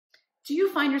Do you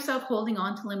find yourself holding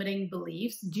on to limiting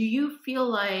beliefs? Do you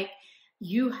feel like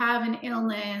you have an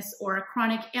illness or a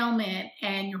chronic ailment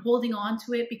and you're holding on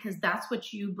to it because that's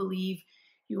what you believe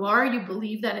you are? You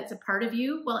believe that it's a part of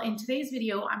you? Well, in today's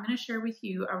video, I'm going to share with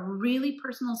you a really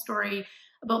personal story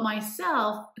about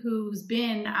myself, who's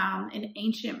been an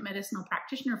ancient medicinal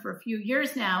practitioner for a few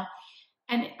years now,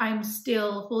 and I'm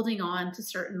still holding on to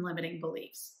certain limiting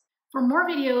beliefs. For more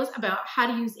videos about how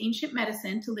to use ancient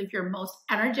medicine to live your most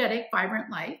energetic,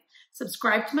 vibrant life,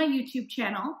 subscribe to my YouTube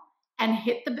channel and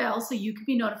hit the bell so you can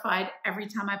be notified every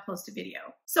time I post a video.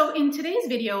 So in today's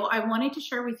video, I wanted to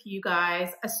share with you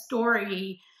guys a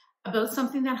story about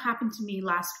something that happened to me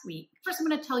last week. First, I'm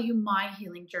going to tell you my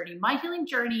healing journey. My healing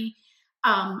journey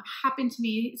happened to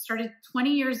me, started 20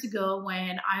 years ago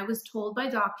when I was told by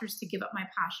doctors to give up my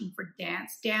passion for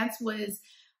dance. Dance was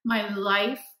my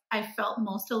life. I felt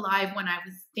most alive when I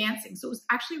was dancing. So it was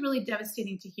actually really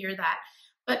devastating to hear that.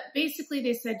 But basically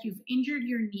they said, you've injured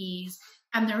your knees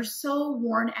and they're so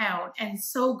worn out and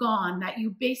so gone that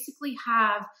you basically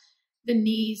have the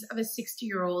knees of a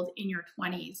 60-year-old in your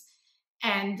 20s.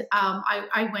 And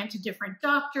I went to different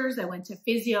doctors, I went to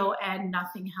physio, and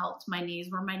nothing helped. My knees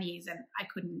were my knees and I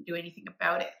couldn't do anything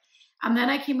about it. And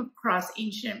then I came across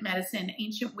ancient medicine,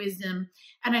 ancient wisdom,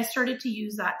 and I started to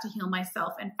use that to heal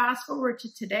myself. And fast forward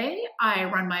to today, I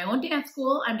run my own dance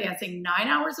school. I'm dancing 9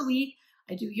 hours a week.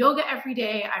 I do yoga every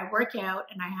day. I work out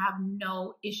and I have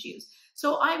no issues.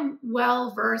 So I'm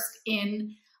well versed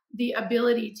in the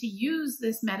ability to use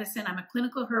this medicine. I'm a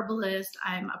clinical herbalist.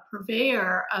 I'm a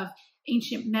purveyor of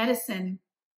ancient medicine.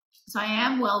 So I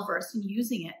am well versed in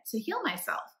using it to heal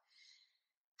myself.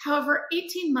 However,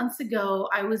 18 months ago,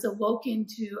 I was awoken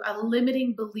to a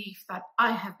limiting belief that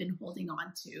I have been holding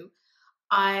on to.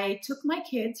 I took my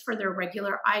kids for their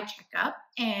regular eye checkup,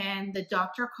 and the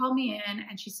doctor called me in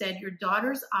and she said, your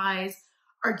daughter's eyes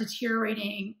are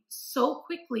deteriorating so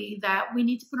quickly that we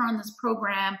need to put her on this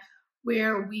program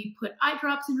where we put eye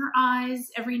drops in her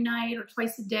eyes every night or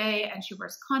twice a day, and she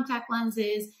wears contact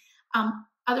lenses.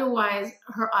 Otherwise,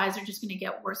 her eyes are just going to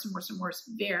get worse and worse and worse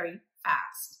very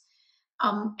fast.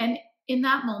 And in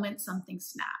that moment, something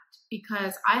snapped,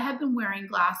 because I have been wearing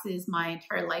glasses my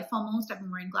entire life almost. I've been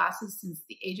wearing glasses since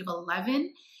the age of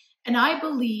 11. And I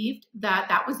believed that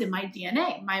that was in my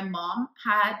DNA. My mom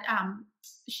had,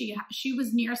 she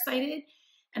was nearsighted,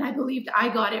 and I believed I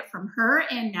got it from her,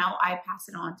 and now I pass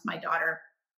it on to my daughter.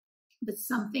 But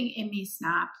something in me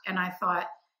snapped, and I thought,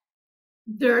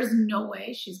 there's no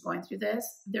way she's going through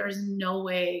this. There's no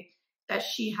way that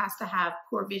she has to have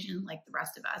poor vision like the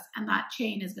rest of us, and that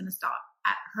chain is going to stop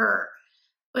at her.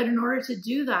 But in order to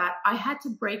do that, I had to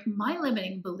break my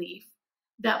limiting belief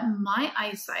that my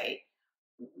eyesight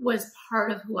was part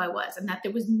of who I was, and that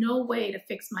there was no way to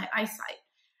fix my eyesight.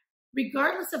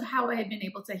 Regardless of how I had been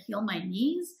able to heal my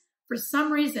knees, for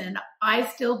some reason, I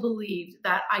still believed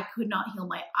that I could not heal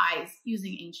my eyes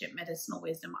using ancient medicinal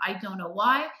wisdom. I don't know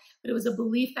why, but it was a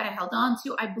belief that I held on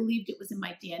to. I believed it was in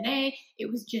my DNA.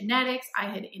 It was genetics. I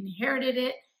had inherited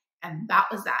it, and that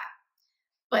was that.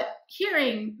 But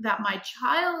hearing that my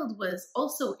child was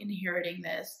also inheriting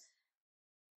this,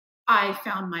 I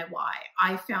found my why.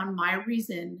 I found my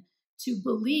reason to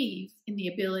believe in the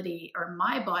ability, or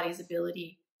my body's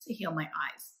ability, to heal my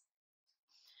eyes.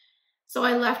 So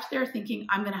I left there thinking,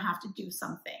 I'm going to have to do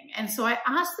something. And so I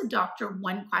asked the doctor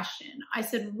one question. I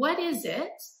said, what is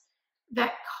it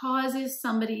that causes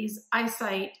somebody's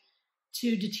eyesight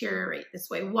to deteriorate this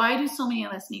way? Why do so many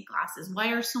of us need glasses? Why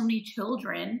are so many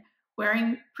children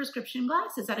wearing prescription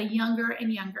glasses at a younger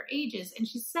and younger ages? And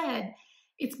she said,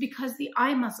 it's because the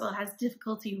eye muscle has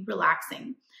difficulty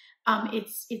relaxing.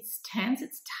 It's tense,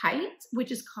 it's tight,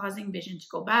 which is causing vision to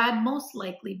go bad, most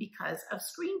likely because of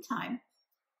screen time.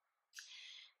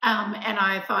 And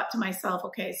I thought to myself,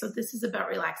 okay, so this is about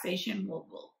relaxation.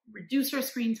 We'll reduce our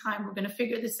screen time. We're going to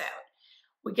figure this out.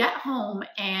 We get home,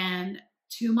 and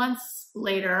 2 months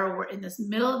later, we're in this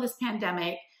middle of this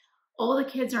pandemic. All the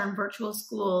kids are in virtual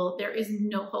school. There is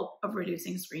no hope of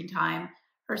reducing screen time.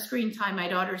 Her screen time, my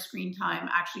daughter's screen time,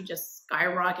 actually just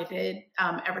skyrocketed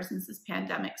ever since this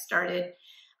pandemic started.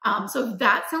 So if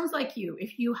that sounds like you,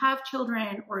 if you have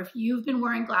children, or if you've been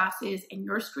wearing glasses and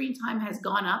your screen time has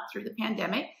gone up through the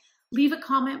pandemic, leave a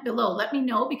comment below. Let me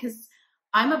know, because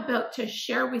I'm about to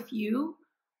share with you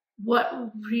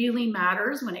what really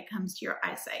matters when it comes to your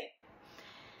eyesight.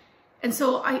 And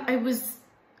so I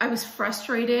was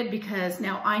frustrated, because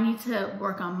now I need to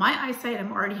work on my eyesight.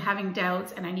 I'm already having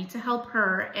doubts, and I need to help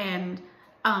her. And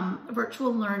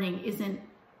virtual learning isn't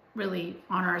really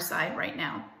on our side right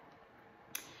now.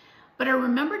 But I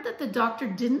remembered that the doctor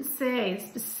didn't say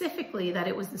specifically that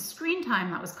it was the screen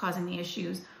time that was causing the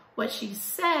issues. What she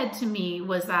said to me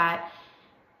was that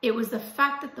it was the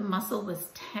fact that the muscle was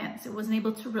tense. It wasn't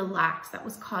able to relax that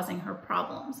was causing her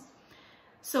problems.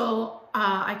 So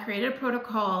I created a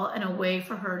protocol and a way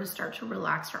for her to start to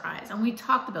relax her eyes. And we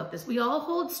talked about this. We all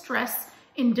hold stress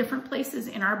in different places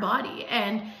in our body.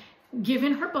 And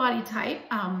given her body type,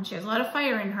 she has a lot of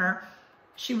fire in her,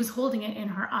 she was holding it in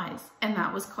her eyes. And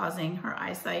that was causing her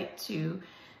eyesight to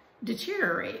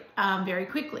deteriorate very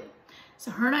quickly. So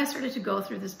her and I started to go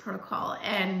through this protocol,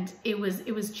 and it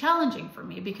was challenging for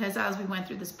me because as we went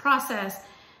through this process,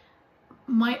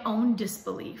 my own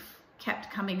disbelief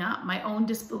kept coming up. My own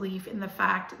disbelief in the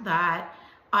fact that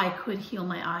I could heal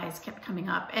my eyes kept coming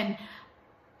up. And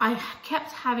I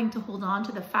kept having to hold on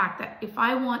to the fact that if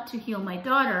I want to heal my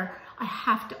daughter, I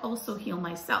have to also heal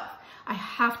myself. I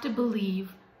have to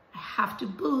believe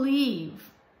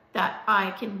that I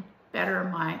can better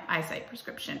my eyesight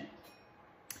prescription.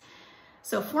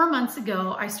 So 4 months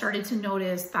ago, I started to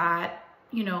notice that,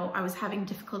 I was having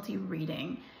difficulty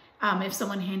reading. If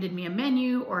someone handed me a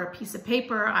menu or a piece of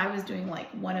paper, I was doing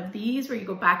like one of these where you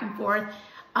go back and forth.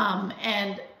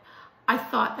 And I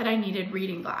thought that I needed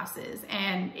reading glasses,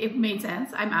 and it made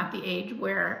sense. I'm at the age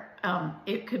where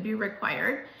it could be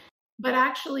required. But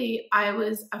actually, I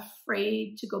was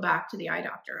afraid to go back to the eye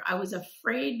doctor. I was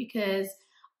afraid because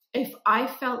if I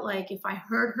felt like if I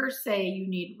heard her say you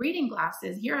need reading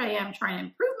glasses, here I am trying to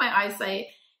improve my eyesight,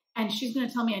 and she's going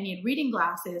to tell me I need reading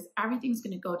glasses, everything's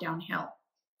going to go downhill.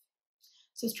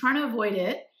 So I was trying to avoid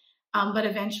it, but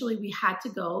eventually we had to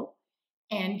go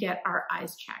and get our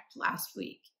eyes checked last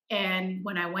week. And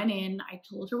when I went in, I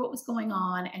told her what was going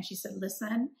on, and she said,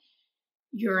 listen,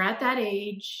 you're at that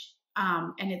age,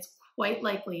 and it's quite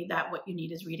likely that what you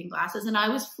need is reading glasses. And I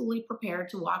was fully prepared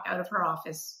to walk out of her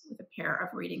office with a pair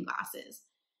of reading glasses.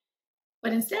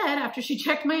 But instead, after she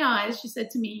checked my eyes, she said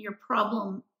to me, your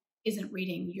problem isn't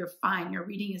reading. You're fine. Your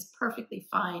reading is perfectly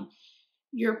fine.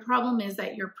 Your problem is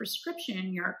that your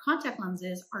prescription, your contact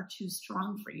lenses are too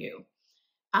strong for you.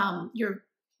 Your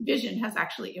vision has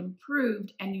actually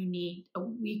improved and you need a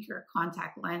weaker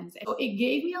contact lens. So it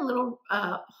gave me a little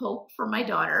hope for my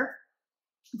daughter.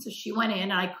 And so she went in,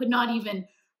 and I could not even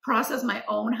process my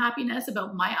own happiness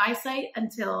about my eyesight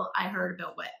until I heard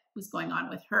about what was going on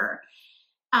with her.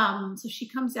 So she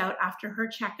comes out after her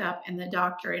checkup, and the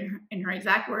doctor, in her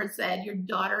exact words, said, your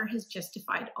daughter has just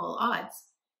defied all odds.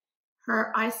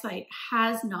 Her eyesight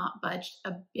has not budged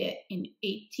a bit in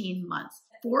 18 months.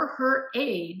 For her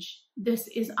age, this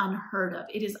is unheard of.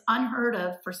 It is unheard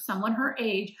of for someone her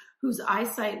age whose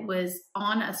eyesight was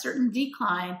on a certain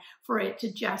decline for it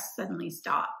to just suddenly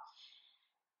stop.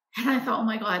 And I thought, oh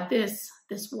my God, this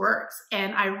works.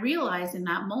 And I realized in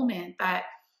that moment that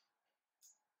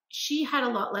she had a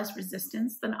lot less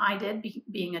resistance than I did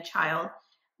being a child,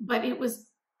 but it was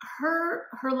her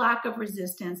lack of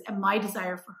resistance and my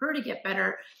desire for her to get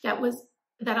better that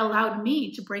allowed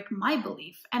me to break my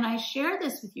belief. And I share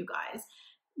this with you guys,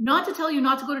 not to tell you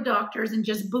not to go to doctors and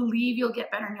just believe you'll get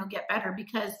better and you'll get better,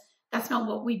 because that's not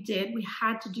what we did. We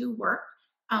had to do work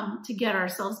to get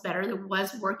ourselves better. There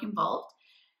was work involved.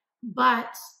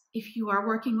 But if you are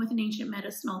working with an ancient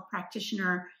medicinal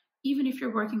practitioner, even if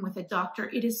you're working with a doctor,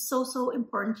 it is so, so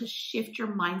important to shift your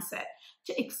mindset,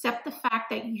 to accept the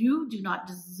fact that you do not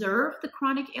deserve the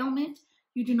chronic ailment.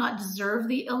 You do not deserve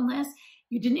the illness.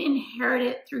 You didn't inherit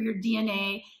it through your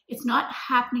DNA. It's not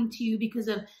happening to you because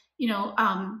of,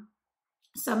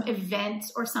 some event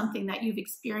or something that you've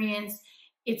experienced.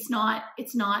 It's not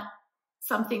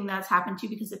something that's happened to you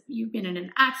because if you've been in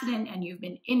an accident and you've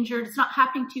been injured. It's not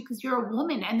happening to you because you're a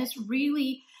woman. And this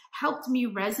really helped me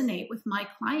resonate with my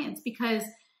clients, because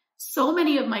so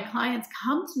many of my clients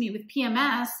come to me with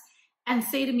PMS and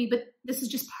say to me, but this is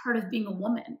just part of being a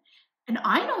woman. And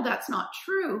I know that's not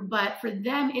true, but for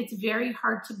them, it's very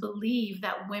hard to believe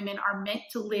that women are meant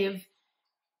to live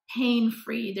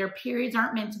pain-free. Their periods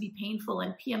aren't meant to be painful,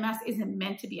 and PMS isn't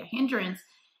meant to be a hindrance.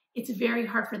 It's very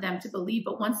hard for them to believe.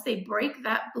 But once they break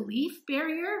that belief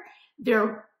barrier,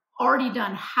 they're already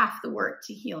done half the work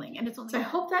to healing. And so I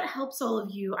hope that helps all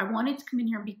of you. I wanted to come in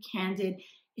here and be candid.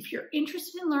 If you're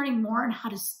interested in learning more on how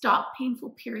to stop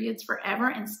painful periods forever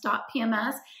and stop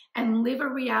PMS and live a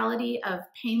reality of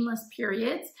painless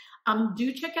periods,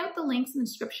 do check out the links in the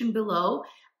description below.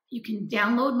 You can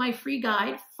download my free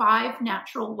guide, 5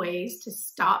 natural ways to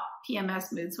stop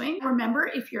PMS mood swings. Remember,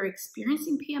 if you're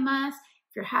experiencing PMS,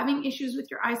 if you're having issues with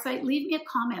your eyesight, leave me a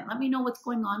comment. Let me know what's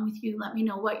going on with you. Let me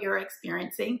know what you're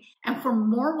experiencing. And for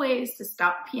more ways to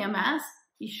stop PMS,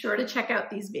 be sure to check out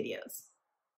these videos.